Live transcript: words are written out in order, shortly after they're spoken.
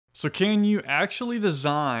So can you actually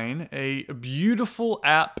design a beautiful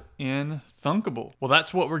app in Thunkable? Well,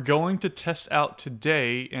 that's what we're going to test out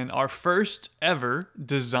today in our first ever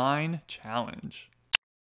design challenge.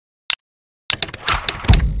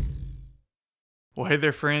 Well, hey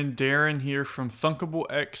there friend, Darren here from Thunkable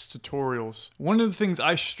X Tutorials. One of the things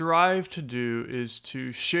I strive to do is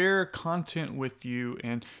to share content with you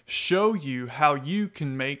and show you how you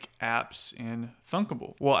can make apps in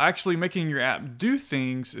Thunkable. Well, actually making your app do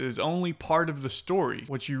things is only part of the story.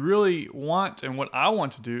 What you really want and what I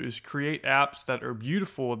want to do is create apps that are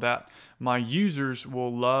beautiful that my users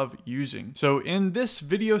will love using. So in this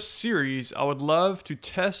video series, I would love to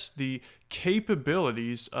test the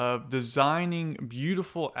capabilities of designing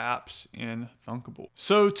beautiful apps in Thunkable.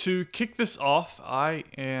 So to kick this off, I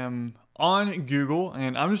am on Google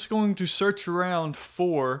and I'm just going to search around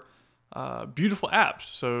for beautiful apps.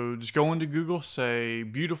 So just go into Google, say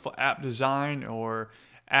beautiful app design or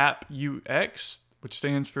app UX, which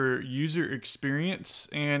stands for user experience.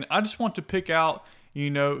 And I just want to pick out,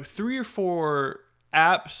 3 or 4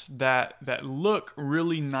 apps that look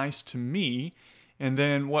really nice to me. And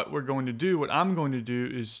then what I'm going to do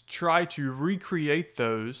is try to recreate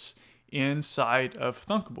those inside of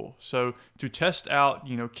Thunkable. So to test out,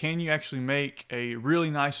 can you actually make a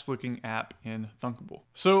really nice looking app in Thunkable?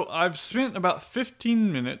 So I've spent about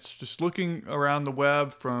 15 minutes just looking around the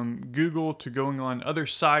web, from Google to going on other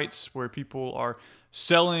sites where people are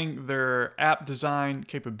selling their app design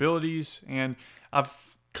capabilities. And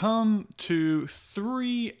I've come to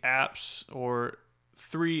 3 apps or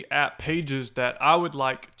 3 app pages that I would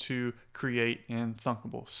like to create in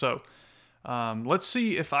Thunkable. So let's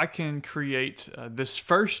see if I can create this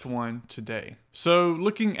first one today. So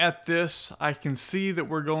looking at this, I can see that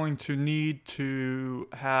we're going to need to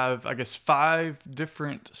have, 5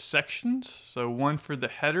 different sections. So 1 for the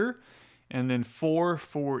header, and then 4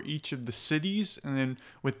 for each of the cities. And then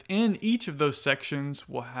within each of those sections,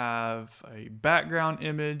 we'll have a background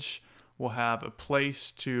image. We'll have a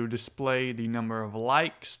place to display the number of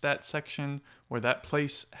likes that section or that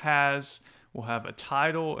place has. We'll have a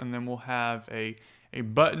title, and then we'll have a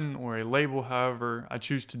button or a label, however I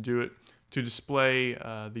choose to do it, to display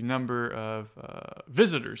the number of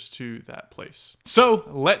visitors to that place. So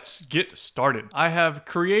let's get started. I have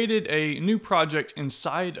created a new project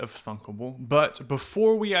inside of Thunkable, but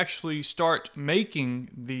before we actually start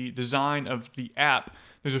making the design of the app,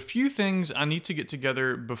 there's a few things I need to get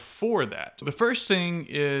together before that. The first thing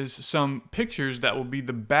is some pictures that will be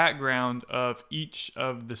the background of each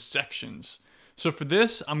of the sections. So for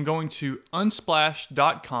this, I'm going to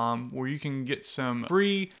unsplash.com, where you can get some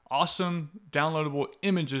free, awesome, downloadable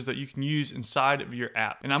images that you can use inside of your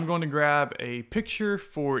app. And I'm going to grab a picture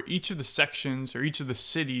for each of the sections or each of the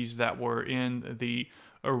cities that were in the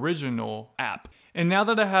original app. And now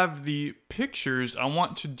that I have the pictures, I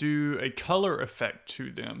want to do a color effect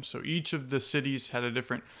to them. So each of the cities had a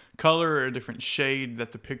different color or a different shade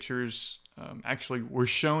that the pictures actually were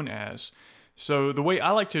shown as. So the way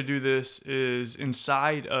I like to do this is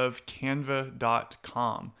inside of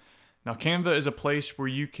canva.com. Now Canva is a place where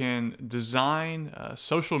you can design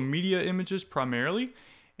social media images primarily.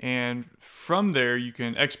 And from there, you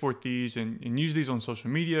can export these and use these on social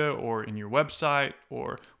media or in your website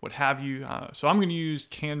or what have you. So I'm going to use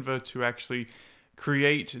Canva to actually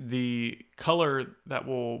create the color that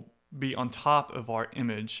will be on top of our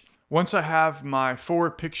image. Once I have my 4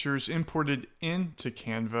 pictures imported into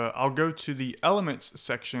Canva, I'll go to the Elements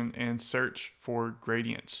section and search for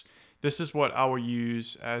gradients. This is what I will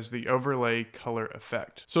use as the overlay color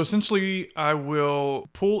effect. So essentially, I will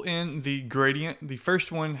pull in the gradient. The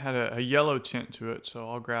first one had a yellow tint to it, so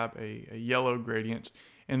I'll grab a yellow gradient.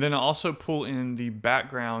 And then I'll also pull in the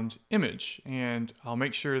background image, and I'll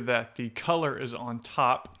make sure that the color is on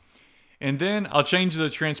top. And then I'll change the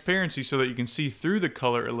transparency so that you can see through the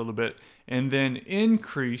color a little bit, and then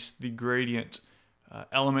increase the gradient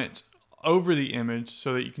element over the image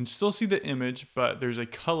so that you can still see the image, but there's a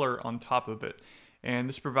color on top of it. And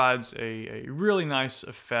this provides a really nice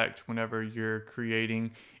effect whenever you're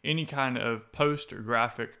creating any kind of post or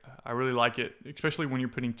graphic. I really like it, especially when you're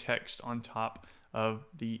putting text on top of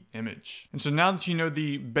the image. And so now that you know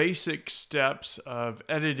the basic steps of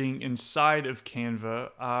editing inside of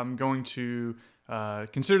Canva, I'm going to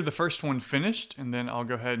consider the first one finished, and then I'll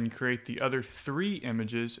go ahead and create the other 3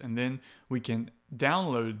 images, and then we can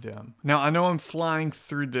download them. Now I know I'm flying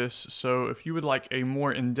through this, so if you would like a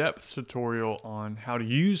more in-depth tutorial on how to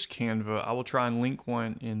use Canva, I will try and link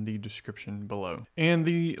one in the description below. And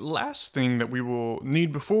the last thing that we will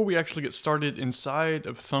need before we actually get started inside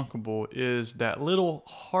of Thunkable is that little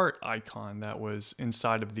heart icon that was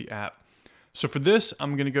inside of the app. So for this,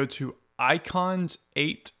 I'm going to go to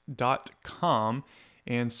icons8.com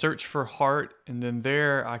and search for heart, and then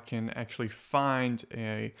there I can actually find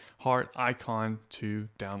a heart icon to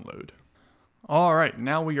download. All right,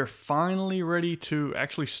 now we are finally ready to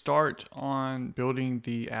actually start on building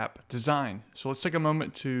the app design. So let's take a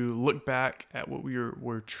moment to look back at what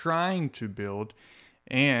we're trying to build,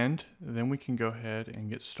 and then we can go ahead and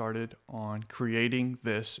get started on creating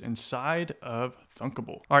this inside of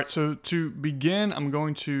Thunkable. All right, so to begin, I'm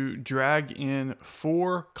going to drag in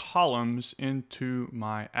 4 columns into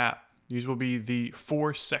my app. These will be the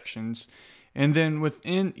 4 sections. And then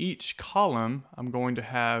within each column, I'm going to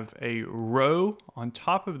have a row on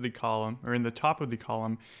top of the column, or in the top of the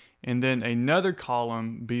column, and then another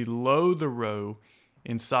column below the row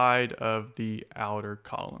inside of the outer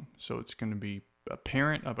column. So it's going to be a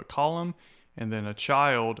parent of a column, and then a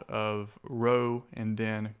child of row, and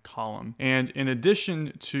then column. And in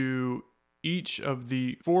addition to each of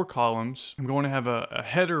the 4 columns, I'm going to have a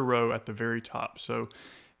header row at the very top. So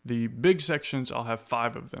the big sections, I'll have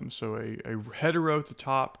 5 of them. So a header row at the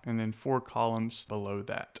top, and then 4 columns below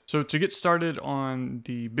that. So to get started on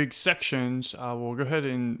the big sections, I will go ahead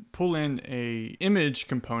and pull in a image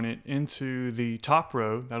component into the top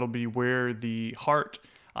row. That'll be where the heart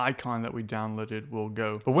icon that we downloaded will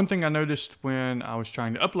go. But one thing I noticed when I was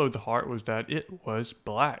trying to upload the heart was that it was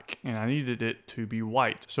black, and I needed it to be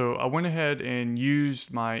white. So I went ahead and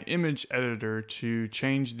used my image editor to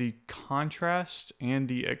change the contrast and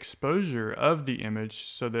the exposure of the image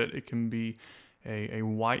so that it can be a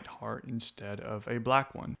white heart instead of a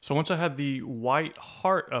black one. So once I had the white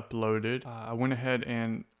heart uploaded, I went ahead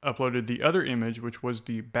and uploaded the other image, which was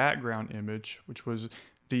the background image, which was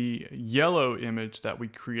the yellow image that we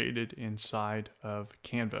created inside of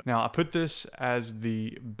Canva. Now I put this as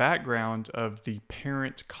the background of the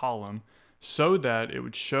parent column so that it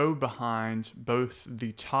would show behind both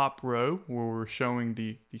the top row where we're showing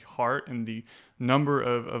the heart and the number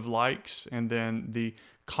of likes, and then the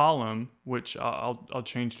column, which I'll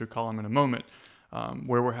change to a column in a moment,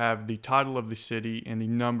 where we'll have the title of the city and the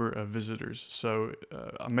number of visitors. So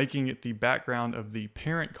I'm making it the background of the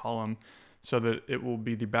parent column so that it will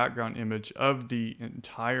be the background image of the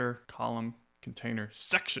entire column container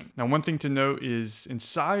section. Now, one thing to note is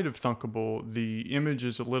inside of Thunkable, the image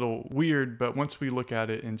is a little weird, but once we look at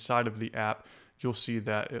it inside of the app, you'll see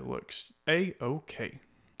that it looks a-okay.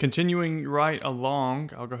 Continuing right along,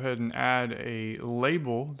 I'll go ahead and add a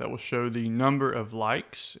label that will show the number of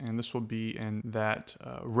likes, and this will be in that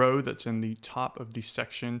row that's in the top of the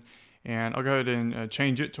section. And I'll go ahead and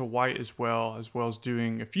change it to white as well as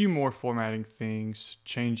doing a few more formatting things,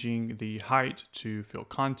 changing the height to fill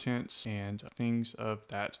contents and things of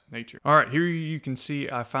that nature. All right, here you can see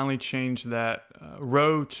I finally changed that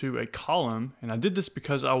row to a column, and I did this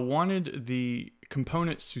because I wanted the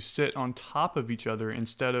components to sit on top of each other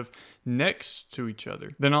instead of next to each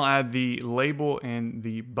other. Then I'll add the label and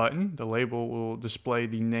the button. The label will display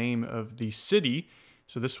the name of the city.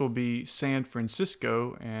 So this will be San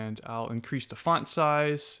Francisco, and I'll increase the font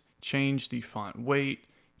size, change the font weight,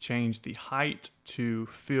 change the height to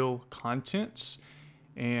fill contents,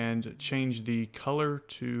 and change the color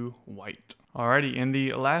to white. Alrighty, and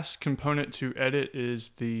the last component to edit is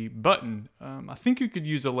the button. I think you could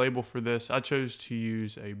use a label for this. I chose to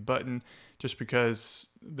use a button just because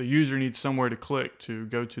the user needs somewhere to click to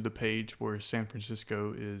go to the page where San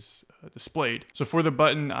Francisco is displayed. So for the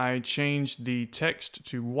button, I changed the text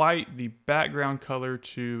to white, the background color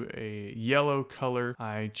to a yellow color.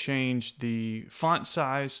 I changed the font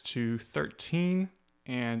size to 13,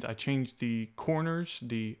 and I changed the corners,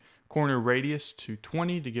 the corner radius to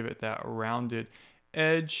 20 to give it that rounded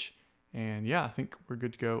edge. And yeah, I think we're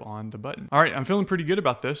good to go on the button. All right, I'm feeling pretty good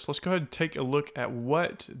about this. Let's go ahead and take a look at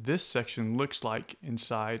what this section looks like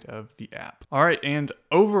inside of the app. All right, and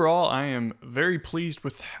overall, I am very pleased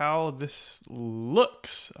with how this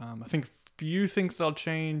looks. I think a few things that I'll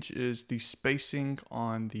change is the spacing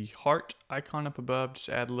on the heart icon up above. Just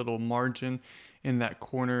add a little margin in that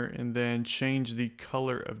corner, and then change the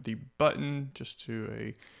color of the button just to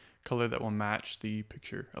a color that will match the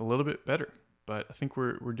picture a little bit better. But I think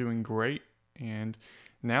we're doing great, and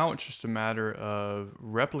now it's just a matter of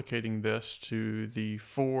replicating this to the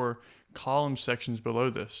 4 column sections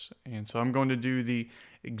below this. And so I'm going to do the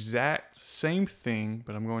exact same thing,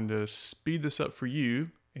 but I'm going to speed this up for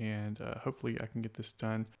you, and hopefully I can get this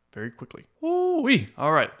done very quickly. Ooh-wee!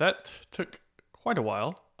 All right, that took quite a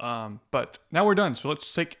while, but now we're done. So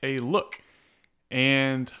let's take a look.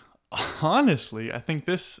 And honestly, I think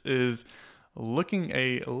this is looking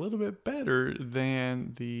a little bit better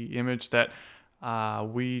than the image that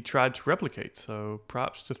we tried to replicate. So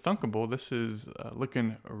props to Thunkable. This is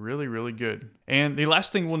looking really, really good. And the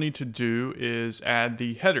last thing we'll need to do is add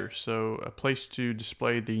the header. So a place to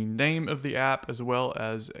display the name of the app as well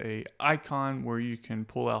as a icon where you can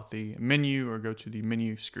pull out the menu or go to the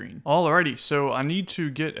menu screen. Alrighty, so I need to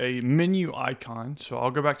get a menu icon. So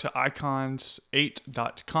I'll go back to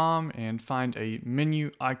icons8.com and find a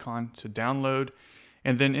menu icon to download.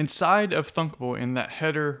 And then inside of Thunkable, in that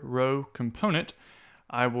header row component,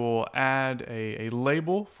 I will add a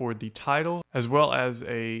label for the title as well as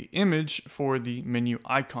a image for the menu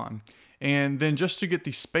icon. And then just to get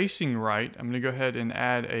the spacing right, I'm going to go ahead and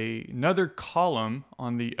add another column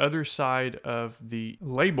on the other side of the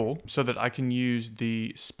label so that I can use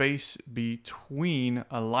the space between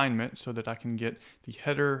alignment so that I can get the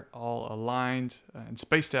header all aligned and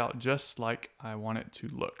spaced out just like I want it to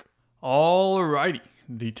look. Alrighty,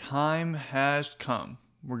 the time has come.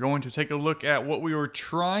 We're going to take a look at what we were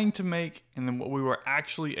trying to make and then what we were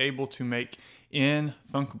actually able to make in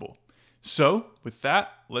Thunkable. So with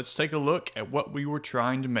that, let's take a look at what we were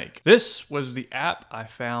trying to make. This was the app I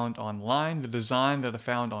found online, the design that I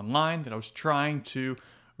found online that I was trying to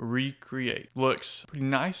recreate. Looks pretty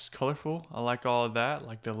nice, colorful. I like all of that, I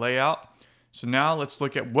like the layout. So now let's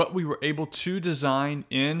look at what we were able to design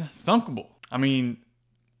in Thunkable. I mean,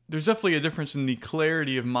 there's definitely a difference in the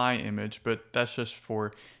clarity of my image, but that's just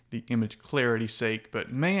for the image clarity's sake.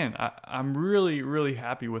 But man, I'm really, really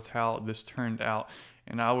happy with how this turned out.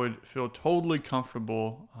 And I would feel totally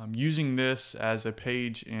comfortable using this as a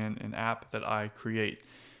page in an app that I create.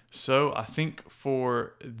 So I think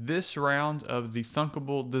for this round of the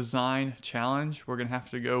Thunkable Design Challenge, we're going to have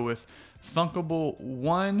to go with Thunkable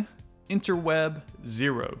 1. Interweb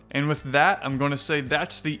 0. And with that, I'm going to say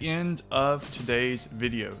that's the end of today's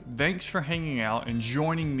video. Thanks for hanging out and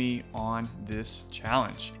joining me on this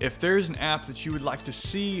challenge. If there's an app that you would like to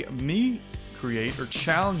see me create or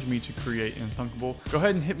challenge me to create in Thunkable, go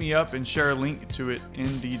ahead and hit me up and share a link to it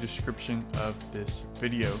in the description of this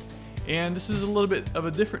video. And this is a little bit of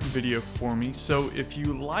a different video for me, so if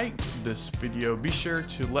you liked this video, be sure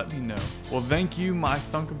to let me know. Well, thank you, my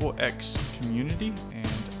Thunkable X community, and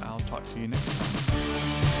I'll talk to you next time.